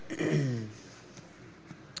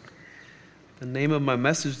The name of my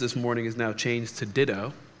message this morning is now changed to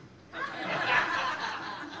Ditto.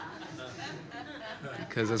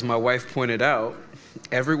 Because as my wife pointed out,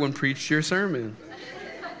 everyone preached your sermon.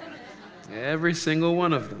 Every single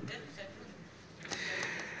one of them.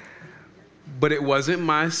 But it wasn't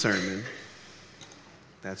my sermon.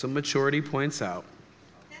 That's what maturity points out.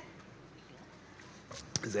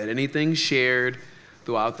 Is that anything shared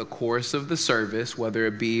throughout the course of the service, whether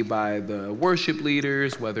it be by the worship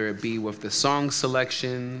leaders, whether it be with the song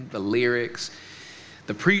selection, the lyrics,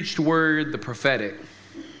 the preached word, the prophetic,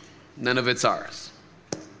 none of it's ours.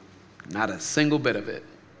 Not a single bit of it.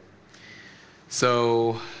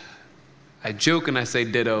 So I joke and I say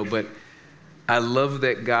ditto, but I love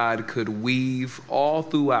that God could weave all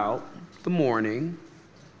throughout the morning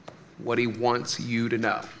what he wants you to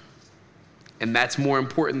know. And that's more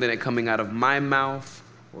important than it coming out of my mouth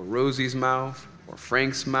or Rosie's mouth or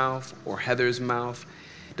Frank's mouth or Heather's mouth.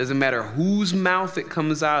 It doesn't matter whose mouth it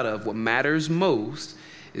comes out of. What matters most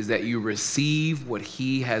is that you receive what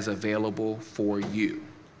he has available for you.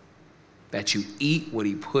 That you eat what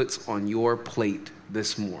he puts on your plate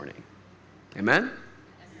this morning. Amen?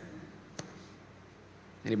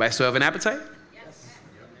 Anybody still have an appetite? Yes.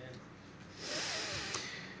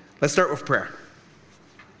 Let's start with prayer.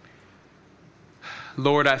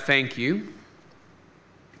 Lord, I thank you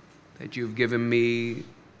that you've given me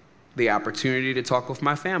the opportunity to talk with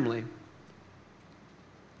my family.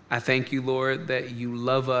 I thank you, Lord, that you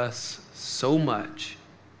love us so much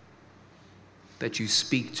that you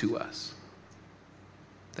speak to us.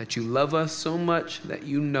 That you love us so much that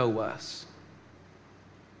you know us.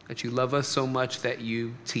 That you love us so much that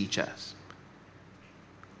you teach us.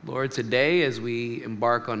 Lord, today as we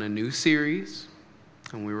embark on a new series,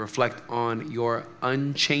 and we reflect on your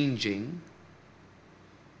unchanging,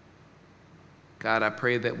 God, I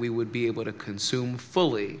pray that we would be able to consume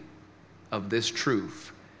fully of this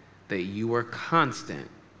truth, that you are constant,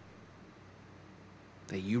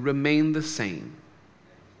 that you remain the same,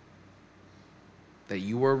 that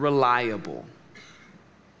you are reliable,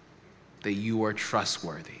 that you are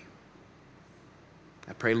trustworthy.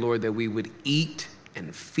 I pray, Lord, that we would eat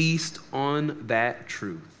and feast on that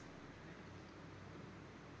truth.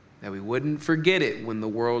 That we wouldn't forget it when the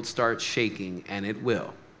world starts shaking, and it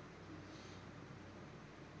will.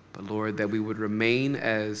 But Lord, that we would remain,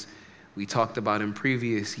 as we talked about in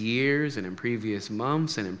previous years and in previous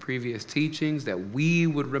months and in previous teachings, that we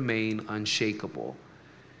would remain unshakable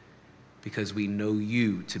because we know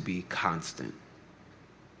you to be constant.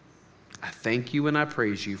 I thank you and I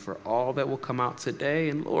praise you for all that will come out today.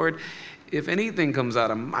 And Lord, if anything comes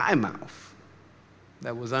out of my mouth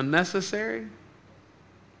that was unnecessary,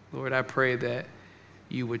 Lord, I pray that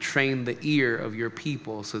you would train the ear of your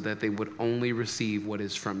people so that they would only receive what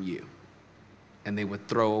is from you, and they would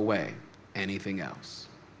throw away anything else.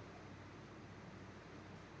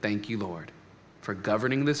 Thank you, Lord, for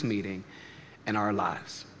governing this meeting and our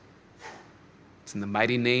lives. It's in the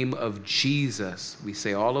mighty name of Jesus we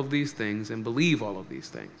say all of these things and believe all of these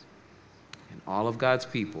things. And all of God's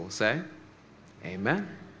people say, amen.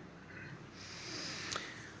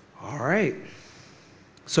 All right.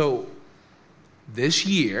 So this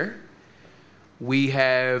year, we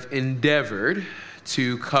have endeavored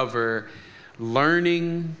to cover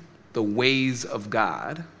learning the ways of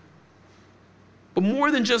God, but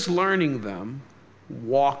more than just learning them,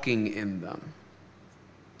 walking in them.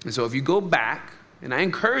 And so if you go back, and I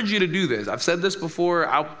encourage you to do this. I've said this before.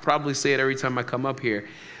 I'll probably say it every time I come up here.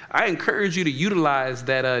 I encourage you to utilize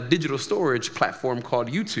that digital storage platform called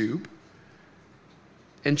YouTube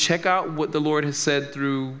and check out what the Lord has said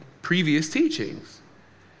through previous teachings.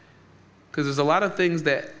 Because there's a lot of things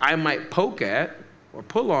that I might poke at or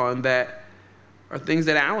pull on that are things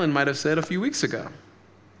that Alan might have said a few weeks ago,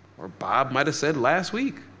 or Bob might have said last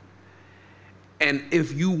week. And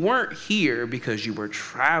if you weren't here because you were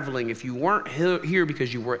traveling, if you weren't here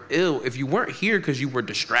because you were ill, if you weren't here because you were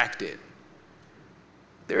distracted,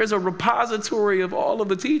 there is a repository of all of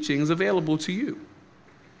the teachings available to you.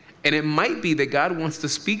 And it might be that God wants to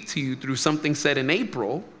speak to you through something said in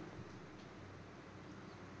April,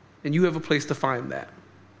 and you have a place to find that.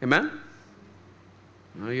 Amen?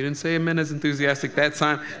 No, you didn't say amen as enthusiastic that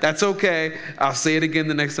time. That's okay. I'll say it again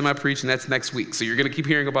the next time I preach, and that's next week. So you're going to keep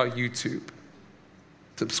hearing about YouTube.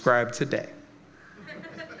 Subscribe today.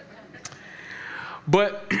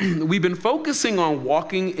 But we've been focusing on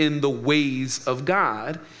walking in the ways of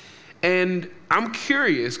God. And I'm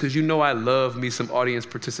curious, because you know I love me some audience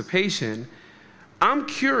participation. I'm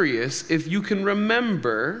curious if you can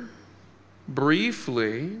remember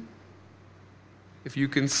briefly, if you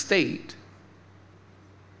can state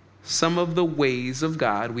some of the ways of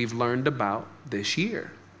God we've learned about this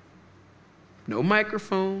year. No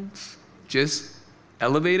microphones, just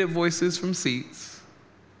elevated voices from seats.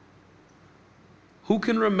 Who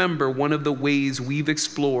can remember one of the ways we've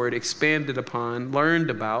explored, expanded upon, learned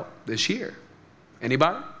about this year?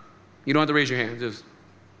 Anybody? You don't have to raise your hand, just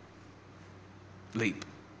leap.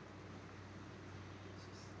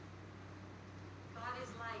 God is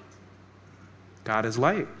light. God is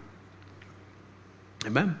light.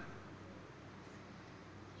 Amen.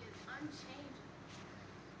 He is unchanging.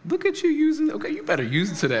 Look at you using, okay, you better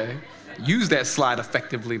use it today. Use that slide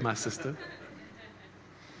effectively, my sister.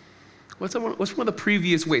 What's one of the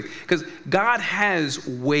previous ways? Because God has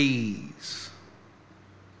ways.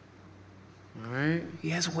 All right? He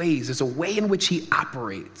has ways. There's a way in which he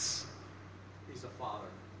operates. He's a father.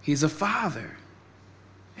 He's a father.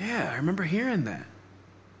 Yeah, I remember hearing that.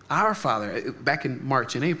 Our Father, back in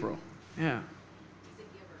March and April. Yeah. He's a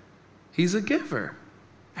giver. He's a giver.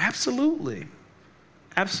 Absolutely.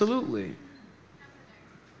 Absolutely.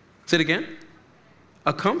 Say it again.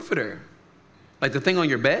 A comforter. Like the thing on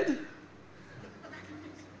your bed?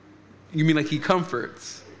 You mean like he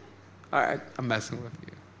comforts? All right, I'm messing with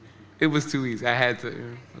you. It was too easy. I had to.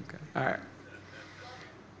 Okay. All right.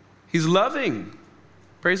 He's loving.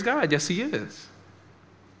 Praise God. Yes, he is.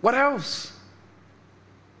 What else?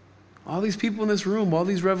 All these people in this room, all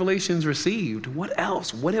these revelations received. What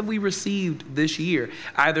else? What have we received this year?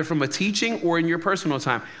 Either from a teaching or in your personal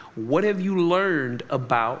time. What have you learned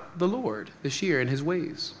about the Lord this year and his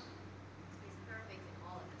ways? He's perfect in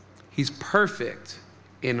all of his ways. He's perfect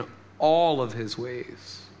in all of his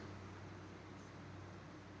ways.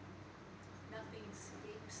 Nothing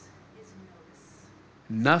escapes his notice.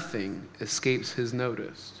 Nothing escapes his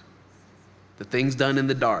notice. The things done in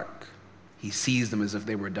the dark, he sees them as if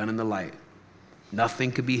they were done in the light.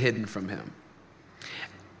 Nothing could be hidden from him.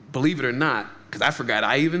 Believe it or not, because I forgot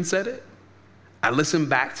I even said it, I listened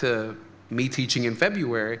back to me teaching in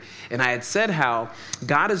February, and I had said how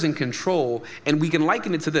God is in control, and we can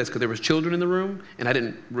liken it to this, because there was children in the room, and I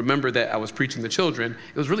didn't remember that I was preaching to children.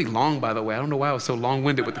 It was really long, by the way. I don't know why I was so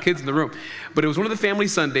long-winded with the kids in the room, but it was one of the family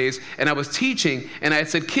Sundays, and I was teaching, and I had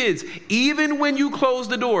said, kids, even when you close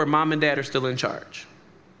the door, mom and dad are still in charge.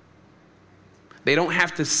 They don't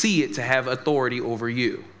have to see it to have authority over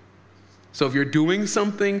you. So if you're doing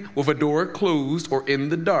something with a door closed or in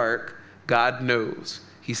the dark, God knows.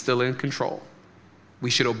 He's still in control.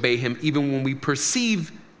 We should obey him even when we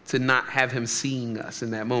perceive to not have him seeing us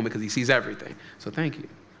in that moment, because he sees everything. So thank you.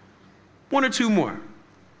 One or two more.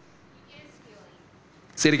 He is healing.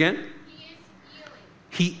 Say it again.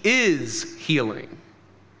 He is healing. He is healing.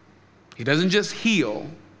 He doesn't just heal.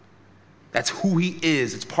 That's who he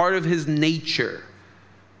is. It's part of his nature.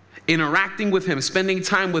 Interacting with him, spending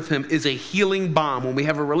time with him is a healing balm. When we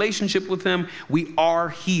have a relationship with him, we are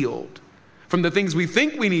healed from the things we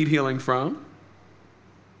think we need healing from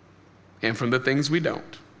and from the things we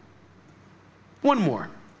don't. One more.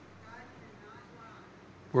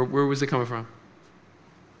 Where was it coming from?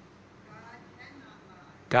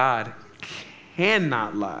 God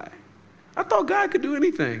cannot lie. I thought God could do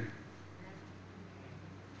anything.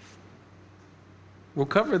 We'll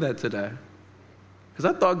cover that today. Because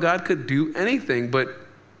I thought God could do anything, but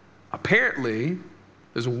apparently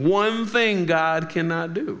there's one thing God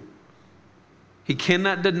cannot do. He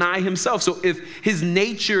cannot deny himself. So if his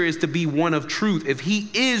nature is to be one of truth, if he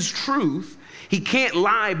is truth, he can't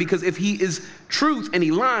lie, because if he is truth and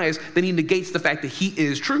he lies, then he negates the fact that he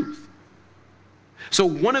is truth. So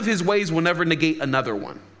one of his ways will never negate another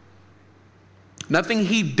one. Nothing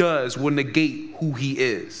he does will negate who he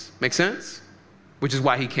is. Make sense? Which is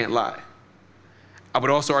why he can't lie. I would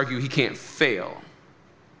also argue he can't fail.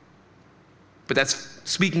 But that's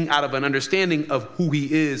speaking out of an understanding of who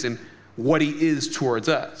he is and what he is towards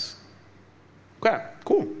us. Okay,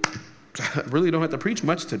 cool. I really don't have to preach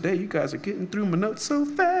much today. You guys are getting through my notes so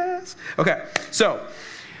fast. Okay, so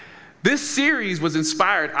this series was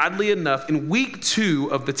inspired, oddly enough, in week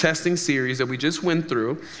 2 of the testing series that we just went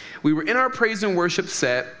through. We were in our praise and worship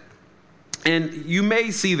set. And you may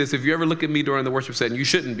see this if you ever look at me during the worship set, and you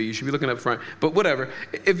shouldn't be. You should be looking up front. But whatever.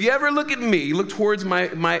 If you ever look at me, look towards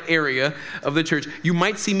my area of the church, you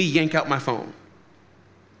might see me yank out my phone.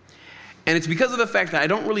 And it's because of the fact that I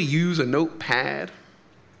don't really use a notepad.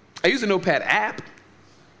 I use a notepad app,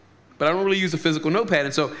 but I don't really use a physical notepad.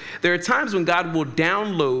 And so there are times when God will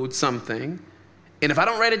download something, and if I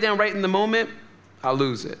don't write it down right in the moment, I'll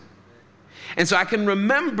lose it. And so I can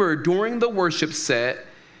remember during the worship set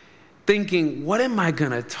thinking, what am I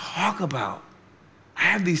going to talk about? I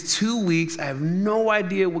have these 2 weeks. I have no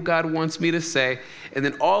idea what God wants me to say. And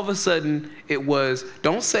then all of a sudden it was,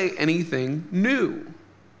 don't say anything new.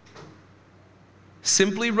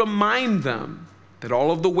 Simply remind them that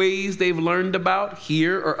all of the ways they've learned about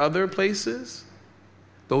here or other places,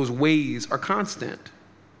 those ways are constant.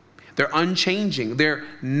 They're unchanging. They're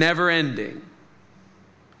never ending.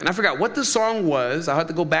 And I forgot what the song was. I'll have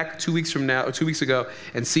to go back 2 weeks from now or 2 weeks ago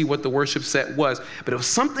and see what the worship set was. But it was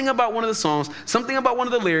something about one of the songs, something about one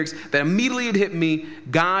of the lyrics that immediately had hit me.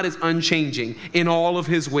 God is unchanging in all of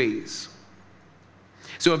his ways.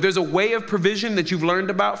 So if there's a way of provision that you've learned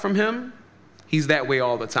about from him, he's that way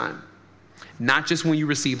all the time. Not just when you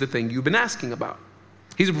receive the thing you've been asking about.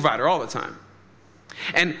 He's a provider all the time.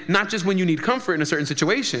 And not just when you need comfort in a certain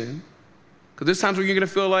situation, because there's times where you're going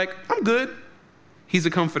to feel like, I'm good. He's a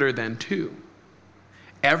comforter then too.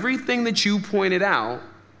 Everything that you pointed out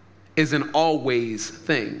is an always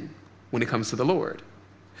thing when it comes to the Lord.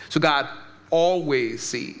 So God always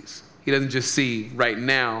sees. He doesn't just see right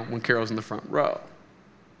now when Carol's in the front row,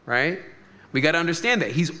 right? We got to understand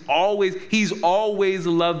that. He's always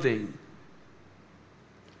loving.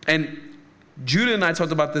 And Judah and I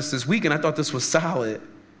talked about this week, and I thought this was solid.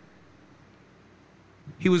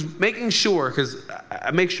 He was making sure, because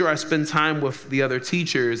I make sure I spend time with the other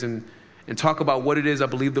teachers and talk about what it is I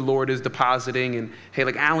believe the Lord is depositing. And, hey,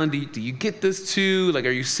 like, Alan, do you get this too? Like,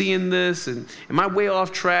 are you seeing this? And am I way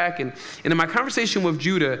off track? And in my conversation with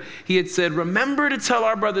Judah, he had said, remember to tell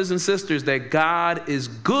our brothers and sisters that God is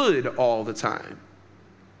good all the time.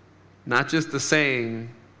 Not just the saying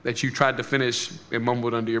that you tried to finish and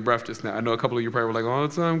mumbled under your breath just now. I know a couple of you probably were like, all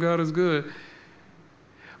the time God is good.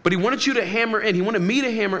 But he wanted you to hammer in. He wanted me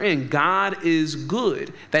to hammer in. God is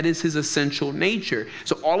good. That is his essential nature.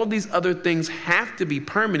 So all of these other things have to be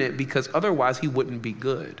permanent because otherwise he wouldn't be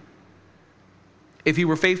good. If he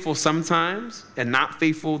were faithful sometimes and not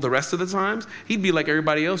faithful the rest of the times, he'd be like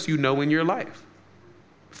everybody else you know in your life.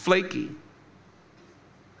 Flaky.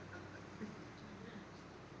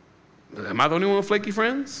 Am I the only one with flaky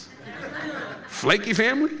friends? Flaky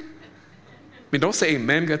family? I mean, don't say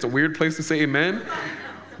amen. That's a weird place to say amen.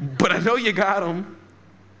 But I know you got them.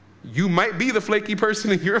 You might be the flaky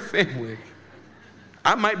person in your family.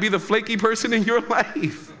 I might be the flaky person in your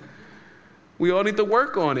life. We all need to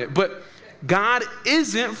work on it. But God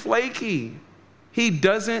isn't flaky. He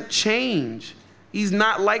doesn't change. He's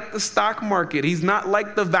not like the stock market. He's not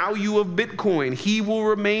like the value of Bitcoin. He will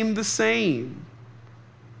remain the same.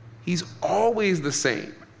 He's always the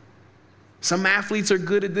same. Some athletes are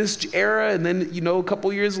good at this era, and then, a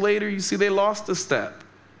couple years later, you see they lost a step.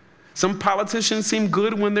 Some politicians seem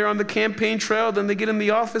good when they're on the campaign trail, then they get in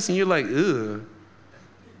the office and you're like, ugh.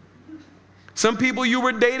 Some people you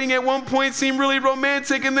were dating at one point seem really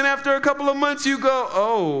romantic, and then after a couple of months you go,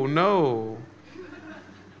 oh no.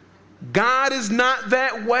 God is not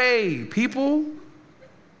that way, people,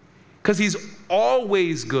 because he's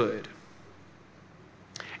always good.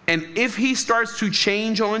 And if he starts to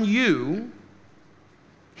change on you,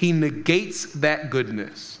 he negates that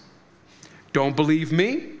goodness. Don't believe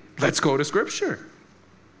me? Let's go to Scripture.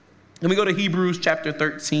 Let me go to Hebrews chapter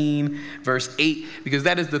 13, verse 8, because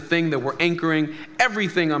that is the thing that we're anchoring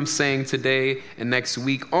everything I'm saying today and next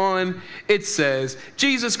week on. It says,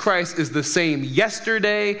 Jesus Christ is the same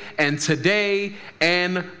yesterday and today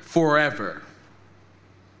and forever.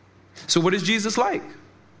 So what is Jesus like?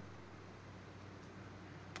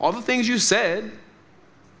 All the things you said,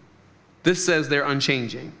 this says they're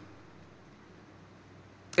unchanging.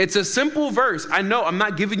 It's a simple verse. I know I'm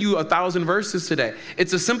not giving you 1,000 verses today.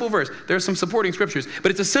 It's a simple verse. There are some supporting scriptures, but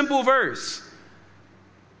it's a simple verse.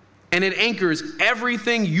 And it anchors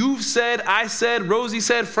everything you've said, I said, Rosie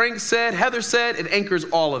said, Frank said, Heather said. It anchors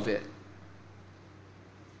all of it.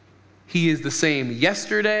 He is the same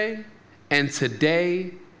yesterday and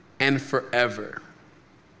today and forever.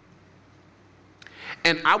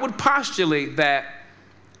 And I would postulate that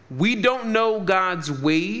we don't know God's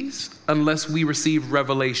ways unless we receive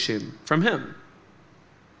revelation from him.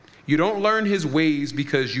 You don't learn his ways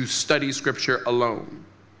because you study Scripture alone.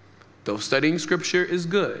 Though studying Scripture is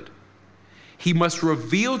good, he must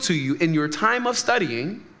reveal to you in your time of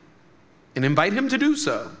studying, and invite him to do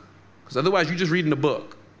so, because otherwise you're just reading a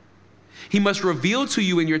book. He must reveal to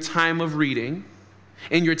you in your time of reading,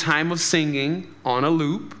 in your time of singing on a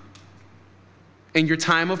loop, in your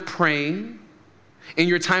time of praying, in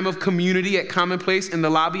your time of community at Commonplace in the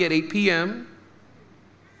lobby at 8 p.m.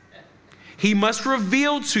 He must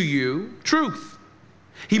reveal to you truth.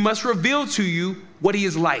 He must reveal to you what he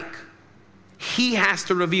is like. He has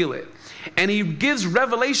to reveal it. And he gives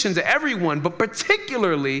revelation to everyone, but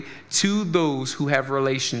particularly to those who have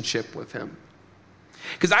relationship with him.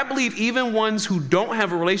 Because I believe even ones who don't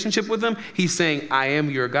have a relationship with him, he's saying, I am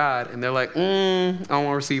your God. And they're like, I don't want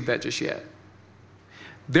to receive that just yet.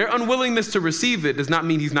 Their unwillingness to receive it does not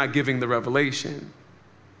mean he's not giving the revelation.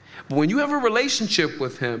 But when you have a relationship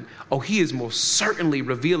with him, he is most certainly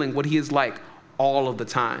revealing what he is like all of the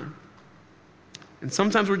time. And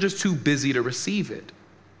sometimes we're just too busy to receive it.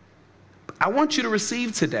 I want you to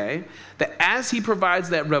receive today that as he provides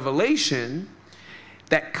that revelation,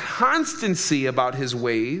 that constancy about his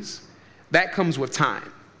ways, that comes with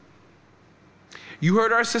time. You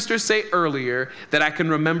heard our sister say earlier that I can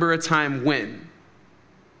remember a time when.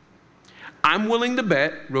 I'm willing to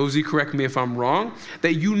bet, Rosie, correct me if I'm wrong,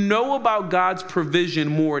 that you know about God's provision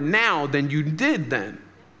more now than you did then.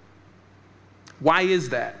 Why is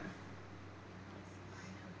that?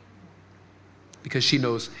 Because she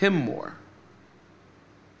knows him more.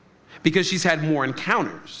 Because she's had more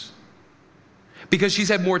encounters. Because she's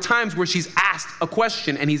had more times where she's asked a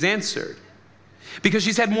question and he's answered. Because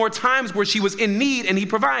she's had more times where she was in need and he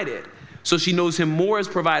provided. So she knows him more as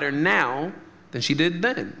provider now than she did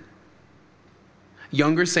then.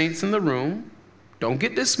 Younger saints in the room, don't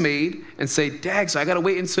get dismayed and say, Dag, so I got to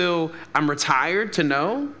wait until I'm retired to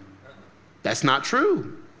know? That's not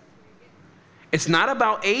true. It's not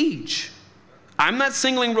about age. I'm not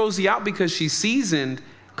singling Rosie out because she's seasoned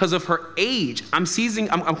because of her age. I'm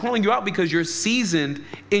calling you out because you're seasoned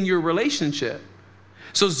in your relationship.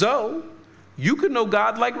 So Zoe, you could know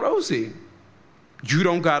God like Rosie. You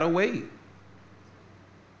don't got to wait.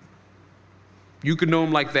 You could know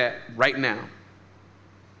him like that right now.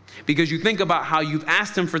 Because you think about how you've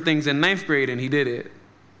asked him for things in 9th grade and he did it.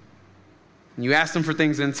 And you asked him for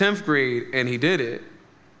things in 10th grade and he did it.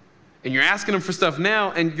 And you're asking him for stuff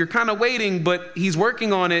now and you're kind of waiting, but he's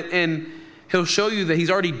working on it and he'll show you that he's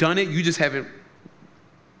already done it. You just haven't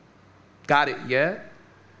got it yet.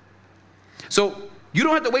 So you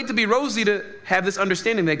don't have to wait to be Rosie to have this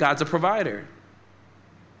understanding that God's a provider.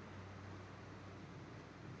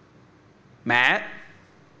 Matt,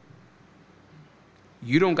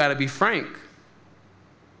 you don't got to be Frank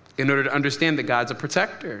in order to understand that God's a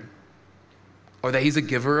protector or that he's a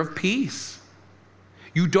giver of peace.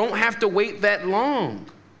 You don't have to wait that long.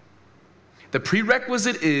 The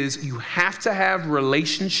prerequisite is you have to have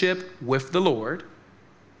relationship with the Lord.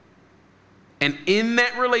 And in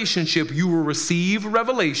that relationship, you will receive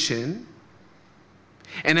revelation.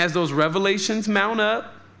 And as those revelations mount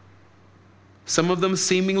up, some of them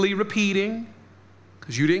seemingly repeating,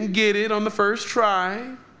 because you didn't get it on the first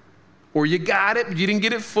try, or you got it, but you didn't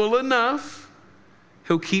get it full enough,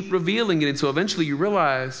 he'll keep revealing it until eventually you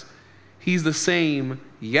realize he's the same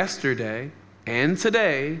yesterday and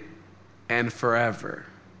today and forever.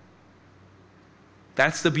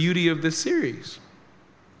 That's the beauty of this series.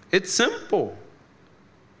 It's simple,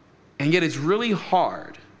 and yet it's really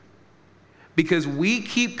hard because we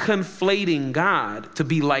keep conflating God to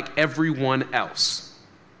be like everyone else.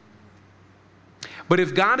 But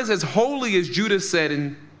if God is as holy as Judas said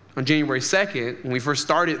on January 2nd, when we first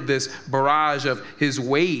started this barrage of his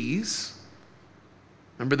ways,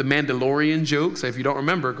 remember the Mandalorian joke? So if you don't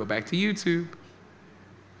remember, go back to YouTube.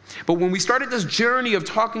 But when we started this journey of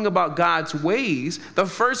talking about God's ways, the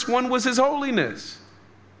first one was his holiness.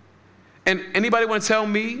 And anybody want to tell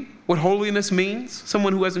me what holiness means?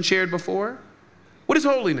 Someone who hasn't shared before? What is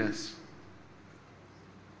holiness?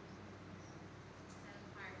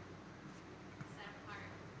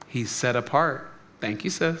 He's set apart. Thank you,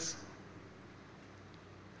 sis.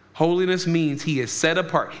 Holiness means he is set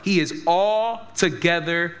apart. He is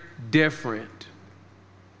altogether different.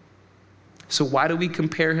 So why do we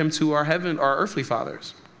compare him to our earthly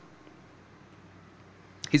fathers?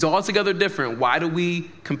 He's altogether different. Why do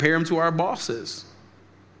we compare him to our bosses?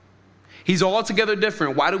 He's altogether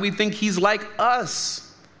different. Why do we think he's like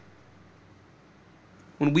us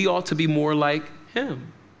when we ought to be more like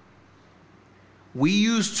him? We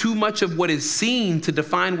use too much of what is seen to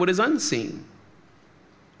define what is unseen.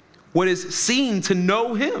 What is seen to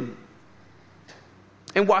know him.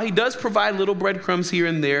 And while he does provide little breadcrumbs here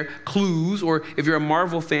and there, clues, or if you're a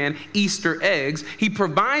Marvel fan, Easter eggs, he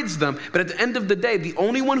provides them. But at the end of the day, the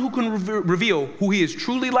only one who can reveal who he is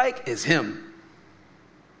truly like is him.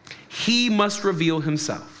 He must reveal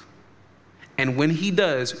himself. And when he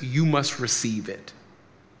does, you must receive it.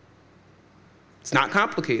 It's not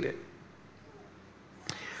complicated.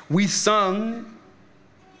 We sung,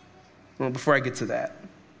 well, before I get to that,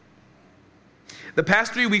 the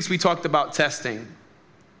past 3 weeks we talked about testing.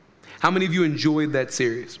 How many of you enjoyed that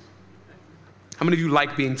series? How many of you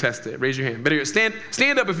like being tested? Raise your hand. Better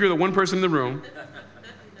stand up if you're the one person in the room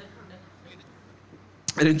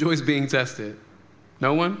that enjoys being tested.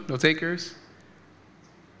 No one? No takers?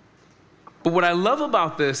 But what I love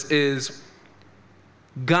about this is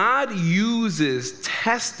God uses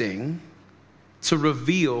testing to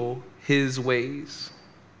reveal his ways.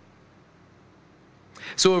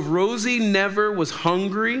 So if Rosie never was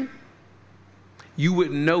hungry, you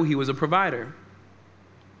wouldn't know he was a provider.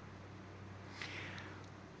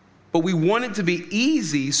 But we want it to be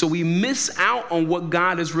easy, so we miss out on what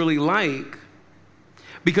God is really like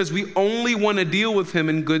because we only want to deal with him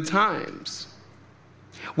in good times.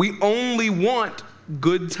 We only want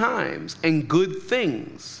good times and good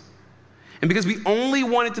things. And because we only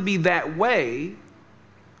want it to be that way,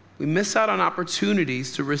 we miss out on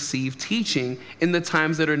opportunities to receive teaching in the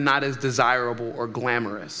times that are not as desirable or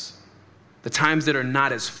glamorous, the times that are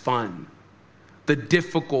not as fun, the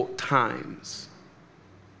difficult times.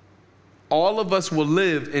 All of us will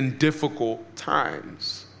live in difficult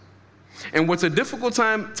times. And what's a difficult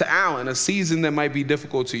time to Alan, a season that might be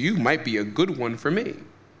difficult to you, might be a good one for me.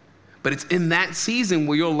 But it's in that season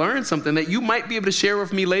where you'll learn something that you might be able to share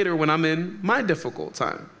with me later when I'm in my difficult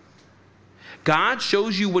time. God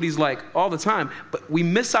shows you what he's like all the time, but we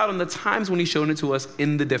miss out on the times when he's shown it to us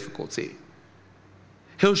in the difficulty.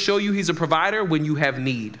 He'll show you he's a provider when you have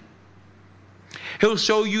need. He'll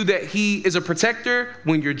show you that he is a protector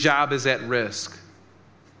when your job is at risk.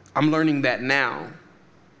 I'm learning that now.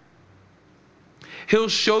 He'll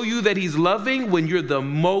show you that he's loving when you're the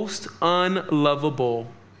most unlovable.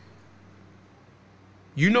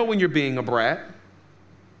 You know when you're being a brat.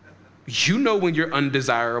 You know when you're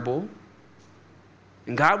undesirable.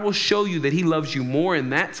 And God will show you that he loves you more in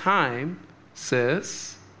that time,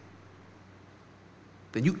 sis,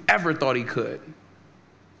 than you ever thought he could.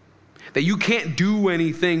 That you can't do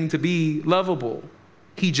anything to be lovable.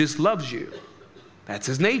 He just loves you. That's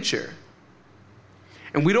his nature.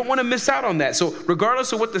 And we don't want to miss out on that. So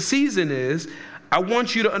regardless of what the season is, I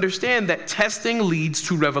want you to understand that testing leads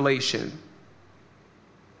to revelation.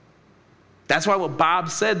 That's why what Bob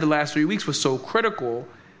said the last 3 weeks was so critical.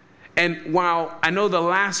 And while I know the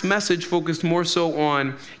last message focused more so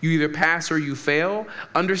on you either pass or you fail,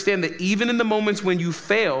 understand that even in the moments when you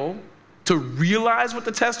fail, to realize what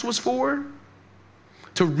the test was for,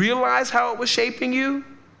 to realize how it was shaping you,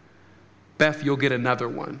 Beth, you'll get another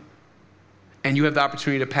one. And you have the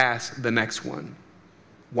opportunity to pass the next one.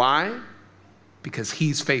 Why? Because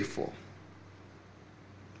he's faithful.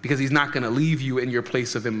 Because he's not going to leave you in your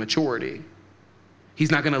place of immaturity.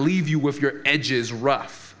 He's not going to leave you with your edges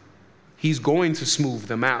rough. He's going to smooth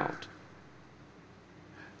them out.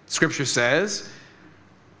 Scripture says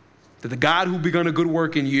that the God who begun a good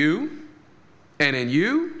work in you, and in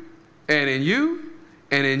you, and in you,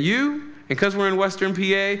 and in you, and because we're in Western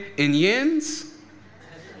PA, in yins,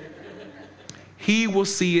 he will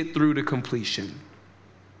see it through to completion.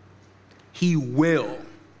 He will.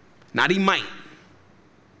 Not he might.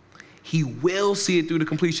 He will see it through to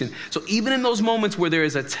completion. So even in those moments where there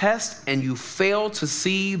is a test and you fail to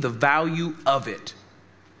see the value of it,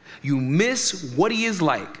 you miss what he is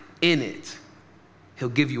like in it, he'll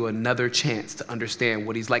give you another chance to understand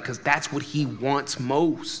what he's like, because that's what he wants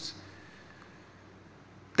most.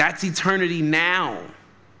 That's eternity now.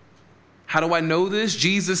 How do I know this?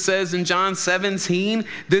 Jesus says in John 17,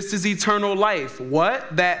 this is eternal life.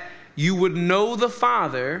 What? That you would know the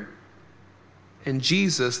Father and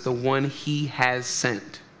Jesus, the one he has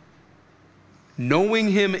sent. Knowing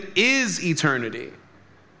him is eternity.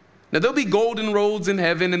 Now, there'll be golden roads in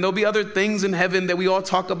heaven, and there'll be other things in heaven that we all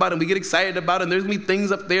talk about and we get excited about, and there's going to be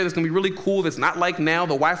things up there that's going to be really cool that's not like now.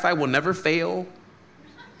 The Wi-Fi will never fail,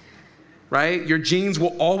 right? Your jeans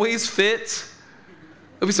will always fit.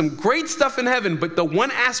 There'll be some great stuff in heaven, but the one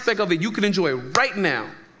aspect of it you can enjoy right now,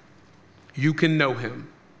 you can know him.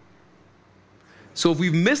 So if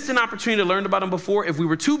we've missed an opportunity to learn about him before, if we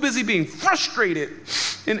were too busy being frustrated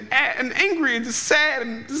and angry and just sad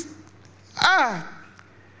and just,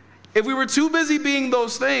 if we were too busy being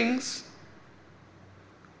those things,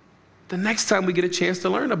 the next time we get a chance to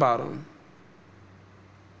learn about him,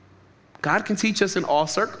 God can teach us in all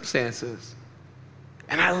circumstances.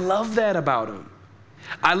 And I love that about him.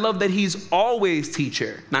 I love that he's always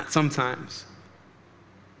teacher, not sometimes.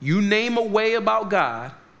 You name a way about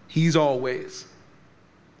God, he's always.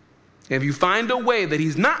 And if you find a way that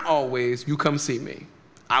he's not always, you come see me.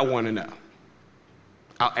 I want to know.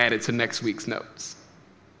 I'll add it to next week's notes.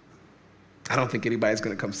 I don't think anybody's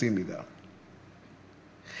going to come see me, though.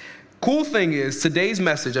 Cool thing is, today's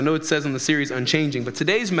message, I know it says in the series Unchanging, but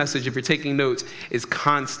today's message, if you're taking notes, is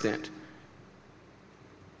constant.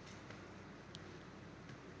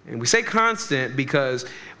 And we say constant because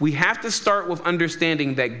we have to start with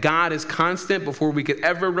understanding that God is constant before we could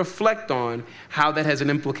ever reflect on how that has an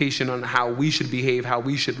implication on how we should behave, how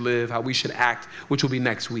we should live, how we should act, which will be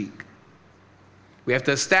next week. We have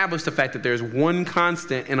to establish the fact that there's one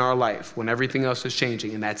constant in our life when everything else is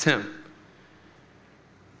changing, and that's him.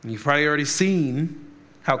 And you've probably already seen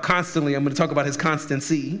how constantly I'm going to talk about his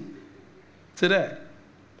constancy today.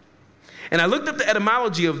 And I looked up the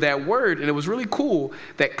etymology of that word, and it was really cool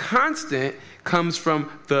that constant comes from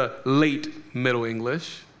the late Middle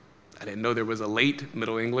English. I didn't know there was a late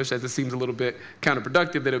Middle English, as it seems a little bit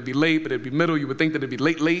counterproductive that it would be late, but it would be middle. You would think that it would be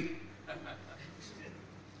late.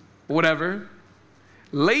 Whatever.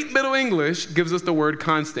 Late Middle English gives us the word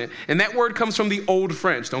constant. And that word comes from the Old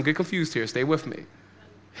French. Don't get confused here. Stay with me.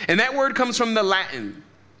 And that word comes from the Latin.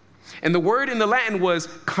 And the word in the Latin was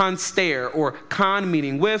constare, or con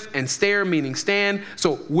meaning with, and stare meaning stand.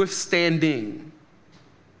 So withstanding.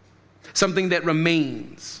 Something that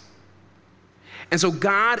remains. And so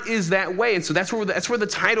God is that way. And so that's where the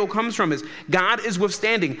title comes from, is God is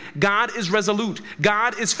withstanding. God is resolute.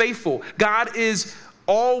 God is faithful. God is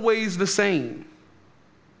always the same.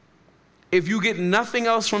 If you get nothing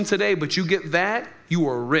else from today, but you get that, you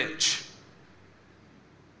are rich.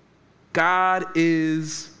 God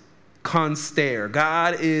is constare.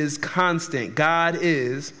 God is constant. God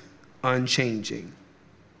is unchanging.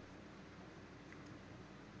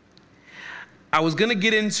 I was going to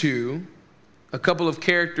get into a couple of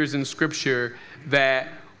characters in Scripture that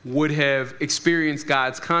would have experienced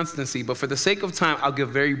God's constancy, but for the sake of time, I'll give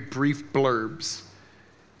very brief blurbs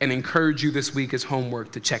and encourage you this week as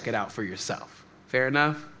homework to check it out for yourself. Fair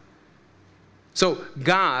enough? So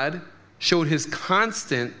God showed his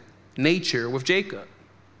constant nature with Jacob.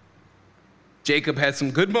 Jacob had some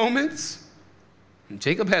good moments, and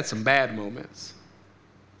Jacob had some bad moments.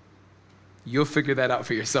 You'll figure that out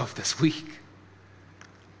for yourself this week.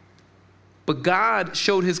 But God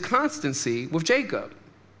showed his constancy with Jacob.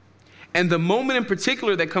 And the moment in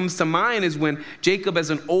particular that comes to mind is when Jacob, as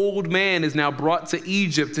an old man, is now brought to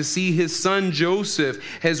Egypt to see his son Joseph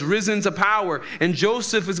has risen to power. And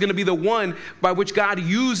Joseph is going to be the one by which God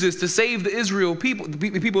uses to save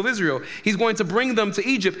the people of Israel. He's going to bring them to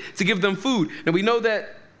Egypt to give them food. Now we know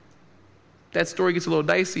that story gets a little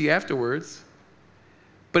dicey afterwards.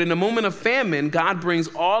 But in a moment of famine, God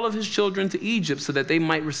brings all of his children to Egypt so that they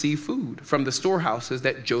might receive food from the storehouses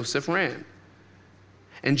that Joseph ran.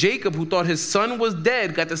 And Jacob, who thought his son was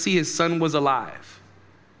dead, got to see his son was alive.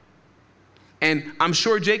 And I'm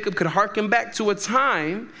sure Jacob could hearken back to a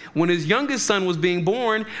time when his youngest son was being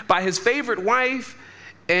born by his favorite wife,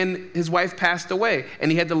 and his wife passed away.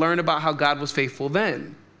 And he had to learn about how God was faithful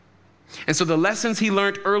then. And so the lessons he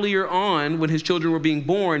learned earlier on when his children were being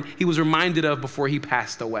born, he was reminded of before he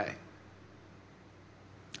passed away.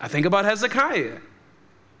 I think about Hezekiah,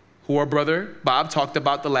 who our brother Bob talked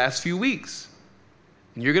about the last few weeks.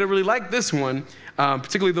 And you're going to really like this one,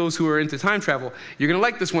 particularly those who are into time travel. You're going to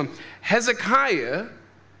like this one. Hezekiah,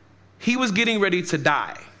 he was getting ready to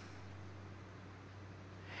die.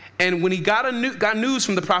 And when he got news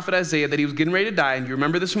from the prophet Isaiah that he was getting ready to die, and you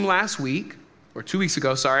remember this from last week, or 2 weeks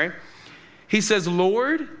ago, sorry, he says,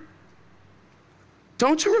 Lord,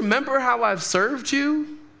 don't you remember how I've served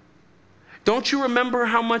you? Don't you remember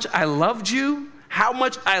how much I loved you? How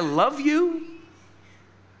much I love you?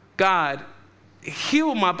 God,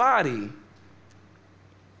 heal my body.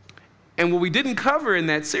 And what we didn't cover in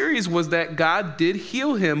that series was that God did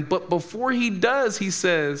heal him, but before he does, he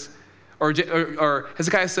says, or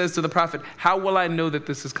Hezekiah says to the prophet, how will I know that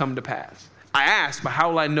this has come to pass? I asked, but how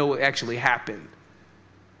will I know it actually happened?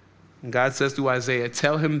 And God says to Isaiah,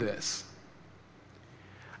 tell him this.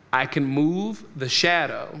 I can move the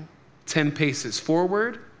shadow 10 paces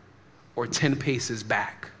forward or 10 paces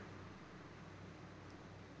back.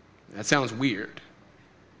 That sounds weird.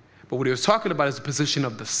 But what he was talking about is the position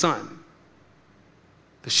of the sun.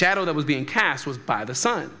 The shadow that was being cast was by the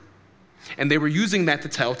sun. And they were using that to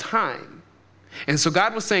tell time. And so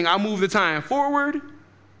God was saying, I'll move the time forward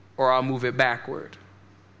or I'll move it backward.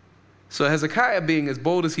 So Hezekiah, being as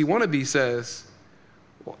bold as he want to be, says,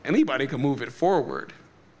 well, anybody can move it forward.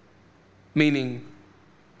 Meaning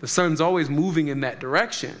the sun's always moving in that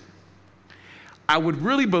direction. I would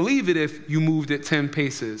really believe it if you moved it 10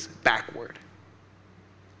 paces backward.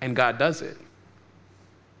 And God does it.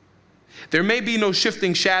 There may be no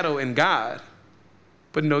shifting shadow in God,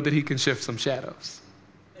 but know that he can shift some shadows.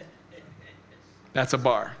 That's a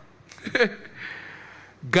bar.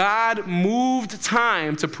 God moved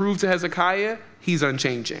time to prove to Hezekiah he's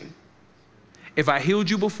unchanging. If I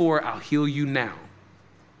healed you before, I'll heal you now.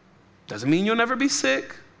 Doesn't mean you'll never be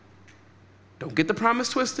sick. Don't get the promise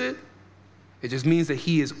twisted. It just means that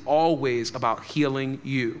he is always about healing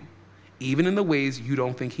you, even in the ways you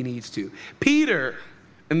don't think he needs to. Peter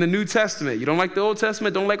in the New Testament. You don't like the Old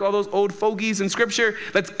Testament? Don't like all those old fogies in Scripture?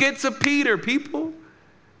 Let's get to Peter, people.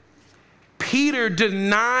 Peter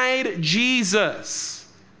denied Jesus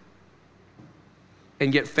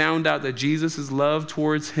and yet found out that Jesus' love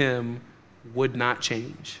towards him would not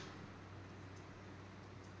change.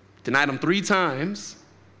 Denied him 3 times,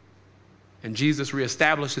 and Jesus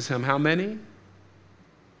reestablishes him how many?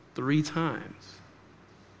 3 times.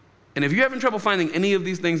 And if you're having trouble finding any of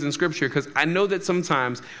these things in Scripture, because I know that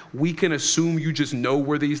sometimes we can assume you just know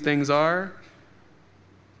where these things are.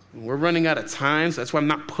 We're running out of time, so that's why I'm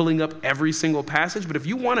not pulling up every single passage. But if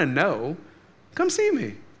you want to know, come see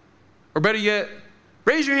me. Or better yet,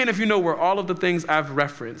 raise your hand if you know where all of the things I've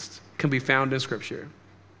referenced can be found in Scripture.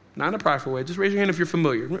 Not in a prideful way. Just raise your hand if you're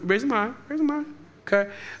familiar. Raise them high. Raise them high.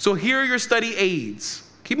 Okay? So here are your study aids.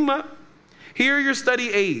 Keep them up. Here are your study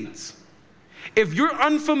aids. If you're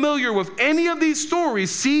unfamiliar with any of these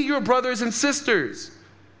stories, see your brothers and sisters.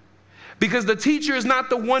 Because the teacher is not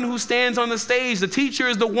the one who stands on the stage. The teacher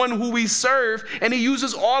is the one who we serve, and he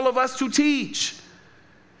uses all of us to teach.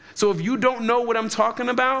 So if you don't know what I'm talking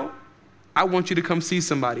about, I want you to come see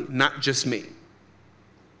somebody, not just me.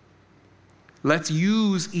 Let's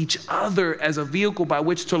use each other as a vehicle by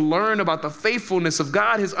which to learn about the faithfulness of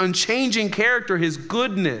God, his unchanging character, his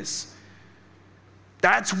goodness.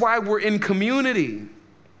 That's why we're in community.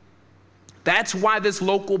 That's why this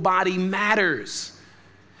local body matters.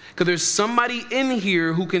 Because there's somebody in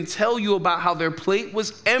here who can tell you about how their plate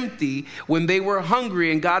was empty when they were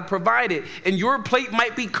hungry and God provided. And your plate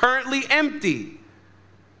might be currently empty.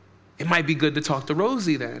 It might be good to talk to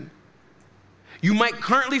Rosie then. You might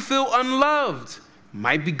currently feel unloved.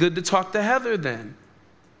 Might be good to talk to Heather then.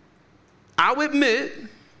 I'll admit,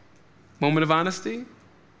 moment of honesty,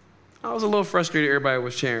 I was a little frustrated everybody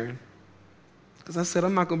was sharing. Because I said,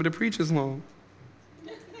 I'm not going to be able to preach as long.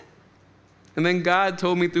 And then God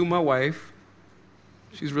told me through my wife,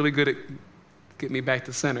 she's really good at getting me back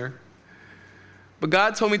to center. But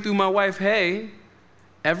God told me through my wife, hey,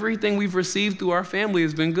 everything we've received through our family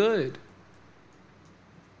has been good.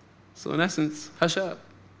 So in essence, hush up.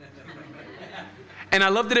 And I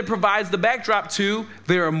love that it provides the backdrop to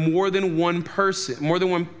there are more than one person,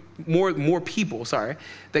 more people,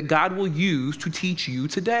 that God will use to teach you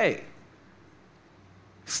today.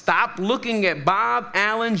 Stop looking at Bob,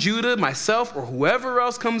 Alan, Judah, myself, or whoever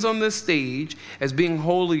else comes on this stage as being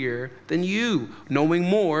holier than you, knowing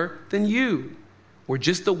more than you. We're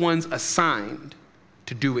just the ones assigned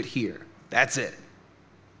to do it here. That's it.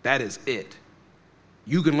 That is it.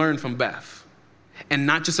 You can learn from Beth, and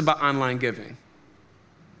not just about online giving.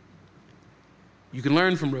 You can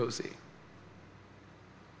learn from Rosie.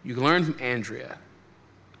 You can learn from Andrea.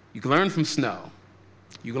 You can learn from Snow.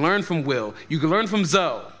 You can learn from Will. You can learn from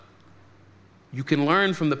Zoe. You can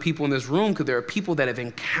learn from the people in this room because there are people that have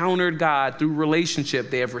encountered God through relationship.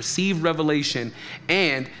 They have received revelation,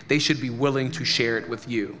 and they should be willing to share it with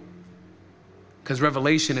you. Because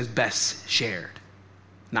revelation is best shared,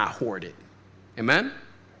 not hoarded. Amen?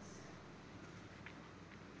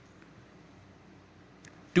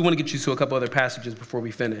 Do want to get you to a couple other passages before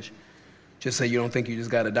we finish, just so you don't think you just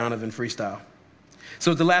got a Donovan freestyle.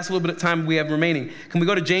 So the last little bit of time we have remaining, can we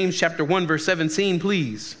go to James chapter 1, verse 17,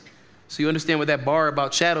 please? So you understand where that bar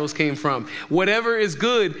about shadows came from. Whatever is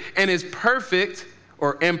good and is perfect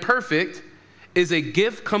or imperfect is a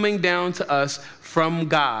gift coming down to us from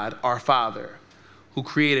God, our Father, who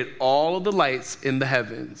created all of the lights in the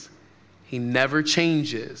heavens. He never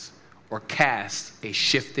changes or casts a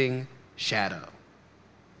shifting shadow.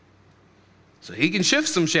 So he can shift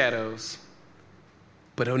some shadows,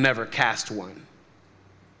 but he'll never cast one.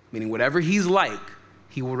 Meaning whatever he's like,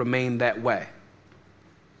 he will remain that way.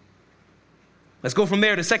 Let's go from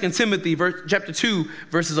there to 2 Timothy chapter 2,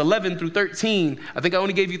 verses 11 through 13. I think I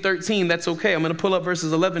only gave you 13. That's okay. I'm going to pull up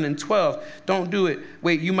verses 11 and 12. Don't do it.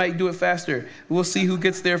 Wait, you might do it faster. We'll see who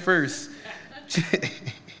gets there first.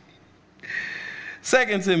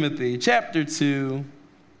 2 Timothy chapter 2.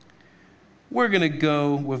 We're going to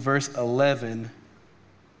go with verse 11.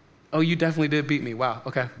 Oh, you definitely did beat me. Wow.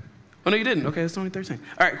 Okay. Oh, no, you didn't. Okay, it's only 13.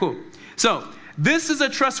 All right, cool. So, this is a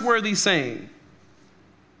trustworthy saying.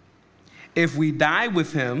 If we die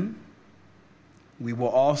with him, we will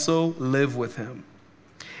also live with him.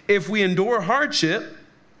 If we endure hardship,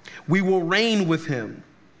 we will reign with him.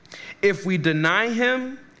 If we deny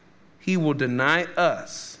him, he will deny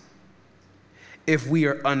us. If we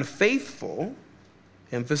are unfaithful,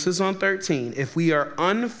 emphasis on 13, if we are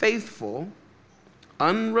unfaithful,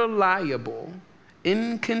 unreliable,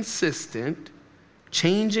 inconsistent,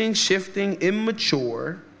 changing, shifting,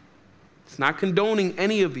 immature. It's not condoning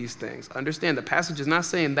any of these things. Understand, the passage is not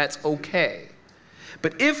saying that's okay.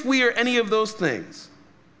 But if we are any of those things,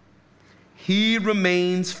 he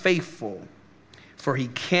remains faithful, for he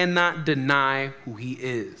cannot deny who he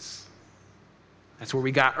is. That's where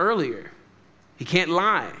we got earlier. He can't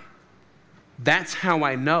lie. That's how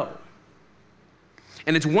I know.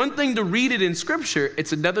 And it's one thing to read it in Scripture.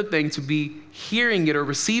 It's another thing to be hearing it or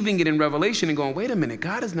receiving it in Revelation and going, wait a minute,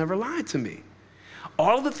 God has never lied to me.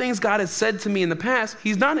 All of the things God has said to me in the past,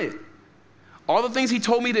 he's done it. All the things he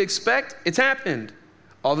told me to expect, it's happened.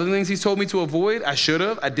 All the things he's told me to avoid, I should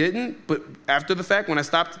have, I didn't. But after the fact, when I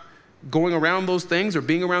stopped going around those things or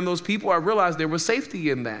being around those people, I realized there was safety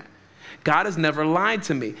in that. God has never lied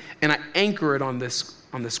to me. And I anchor it on this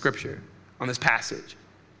scripture, on this passage.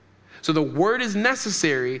 So the word is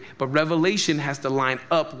necessary, but revelation has to line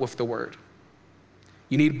up with the word.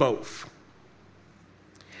 You need both.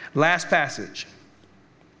 Last passage.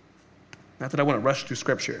 Not that I want to rush through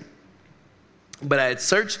scripture, but I had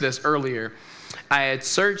searched this earlier. I had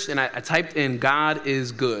searched and I typed in God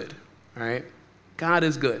is good, all right? God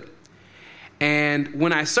is good. And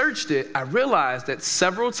when I searched it, I realized that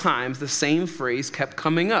several times the same phrase kept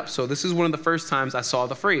coming up. So this is one of the first times I saw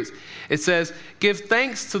the phrase. It says, give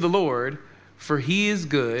thanks to the Lord, for he is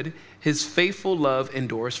good. His faithful love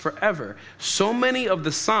endures forever. So many of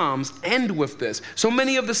the Psalms end with this. So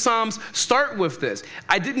many of the Psalms start with this.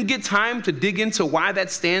 I didn't get time to dig into why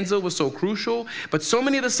that stanza was so crucial, but so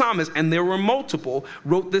many of the psalmists, and there were multiple,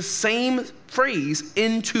 wrote this same phrase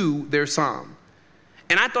into their psalm.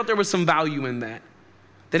 And I thought there was some value in that.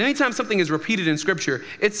 That anytime something is repeated in Scripture,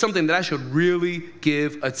 it's something that I should really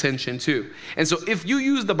give attention to. And so if you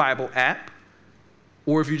use the Bible app,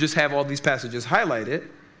 or if you just have all these passages highlighted,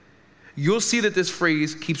 you'll see that this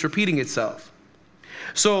phrase keeps repeating itself.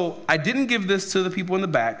 So I didn't give this to the people in the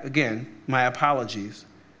back. Again, my apologies.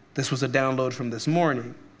 This was a download from this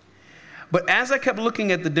morning. But as I kept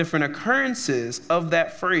looking at the different occurrences of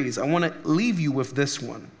that phrase, I want to leave you with this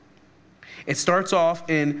one. It starts off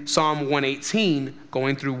in Psalm 118,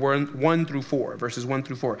 going through 1 through 4, verses 1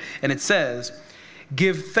 through 4. And it says,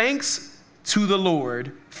 give thanks to the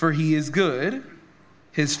Lord, for he is good.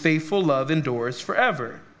 His faithful love endures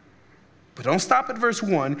forever. But don't stop at verse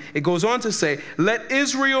 1. It goes on to say, let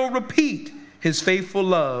Israel repeat, his faithful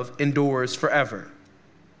love endures forever.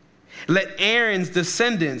 Let Aaron's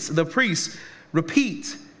descendants, the priests,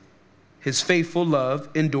 repeat, his faithful love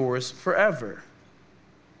endures forever.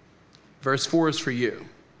 Verse 4 is for you.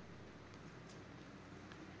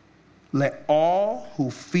 Let all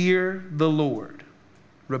who fear the Lord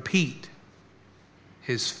repeat,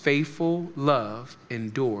 his faithful love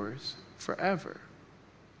endures forever.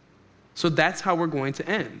 So that's how we're going to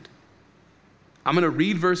end. I'm going to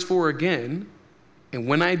read verse 4 again, and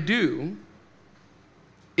when I do,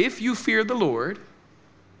 if you fear the Lord,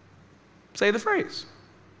 say the phrase.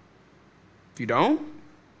 If you don't,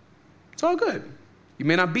 it's all good. You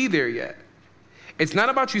may not be there yet. It's not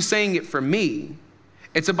about you saying it for me.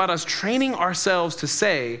 It's about us training ourselves to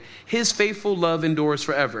say, his faithful love endures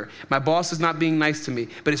forever. My boss is not being nice to me,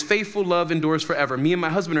 but his faithful love endures forever. Me and my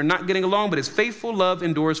husband are not getting along, but his faithful love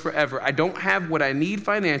endures forever. I don't have what I need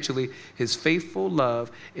financially. His faithful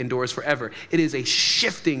love endures forever. It is a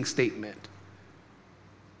shifting statement.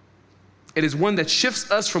 It is one that shifts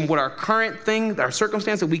us from what our current thing, our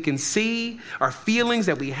circumstance that we can see, our feelings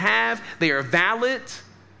that we have, they are valid.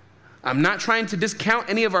 I'm not trying to discount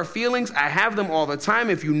any of our feelings. I have them all the time.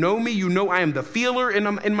 If you know me, you know I am the feeler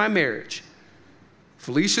in my marriage.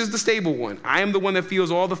 Felicia's the stable one. I am the one that feels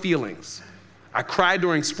all the feelings. I cry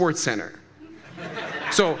during Sports Center.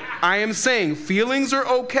 So I am saying feelings are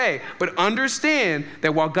okay, but understand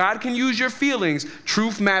that while God can use your feelings,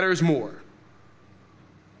 truth matters more.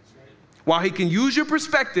 While he can use your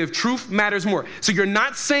perspective, truth matters more. So you're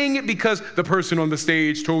not saying it because the person on the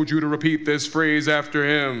stage told you to repeat this phrase after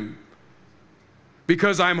him.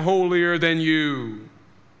 Because I'm holier than you.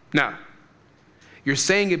 No. You're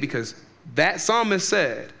saying it because that psalmist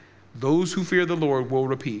said, those who fear the Lord will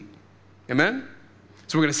repeat. Amen?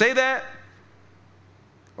 So we're going to say that,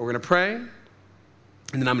 or we're going to pray, and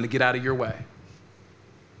then I'm going to get out of your way.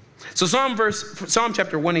 So Psalm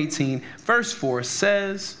chapter 118, verse 4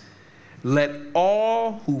 says, let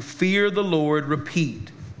all who fear the Lord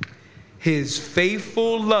repeat, his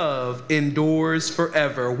faithful love endures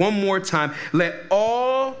forever. One more time. Let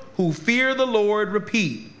all who fear the Lord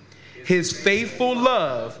repeat, his faithful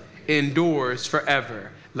love endures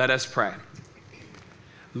forever. Let us pray.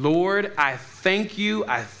 Lord, I thank you,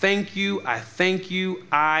 I thank you, I thank you,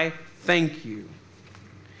 I thank you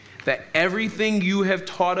that everything you have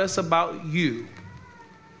taught us about you,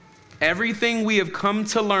 everything we have come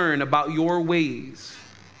to learn about your ways,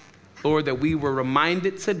 Lord, that we were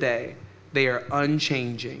reminded today they are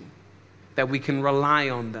unchanging, that we can rely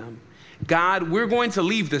on them. God, we're going to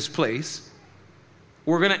leave this place.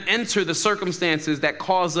 We're going to enter the circumstances that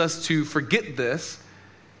cause us to forget this.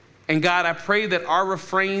 And God, I pray that our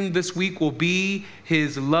refrain this week will be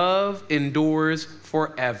his love endures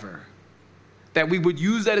forever. That we would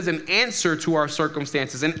use that as an answer to our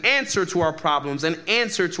circumstances, an answer to our problems, an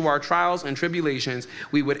answer to our trials and tribulations.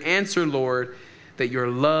 We would answer, Lord, that your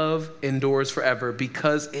love endures forever,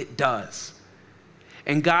 because it does.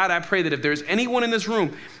 And God, I pray that if there's anyone in this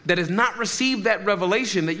room that has not received that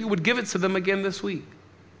revelation, that you would give it to them again this week,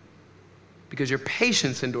 because your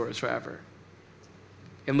patience endures forever.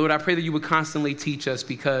 And Lord, I pray that you would constantly teach us,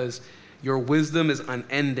 because your wisdom is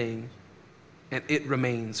unending and it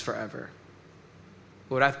remains forever.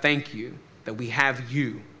 Lord, I thank you that we have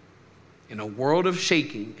you. In a world of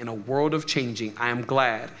shaking, in a world of changing, I am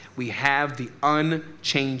glad we have the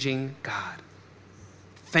unchanging God.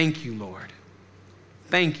 Thank you, Lord.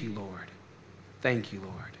 Thank you, Lord. Thank you,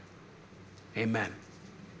 Lord. Amen.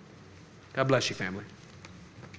 God bless you, family.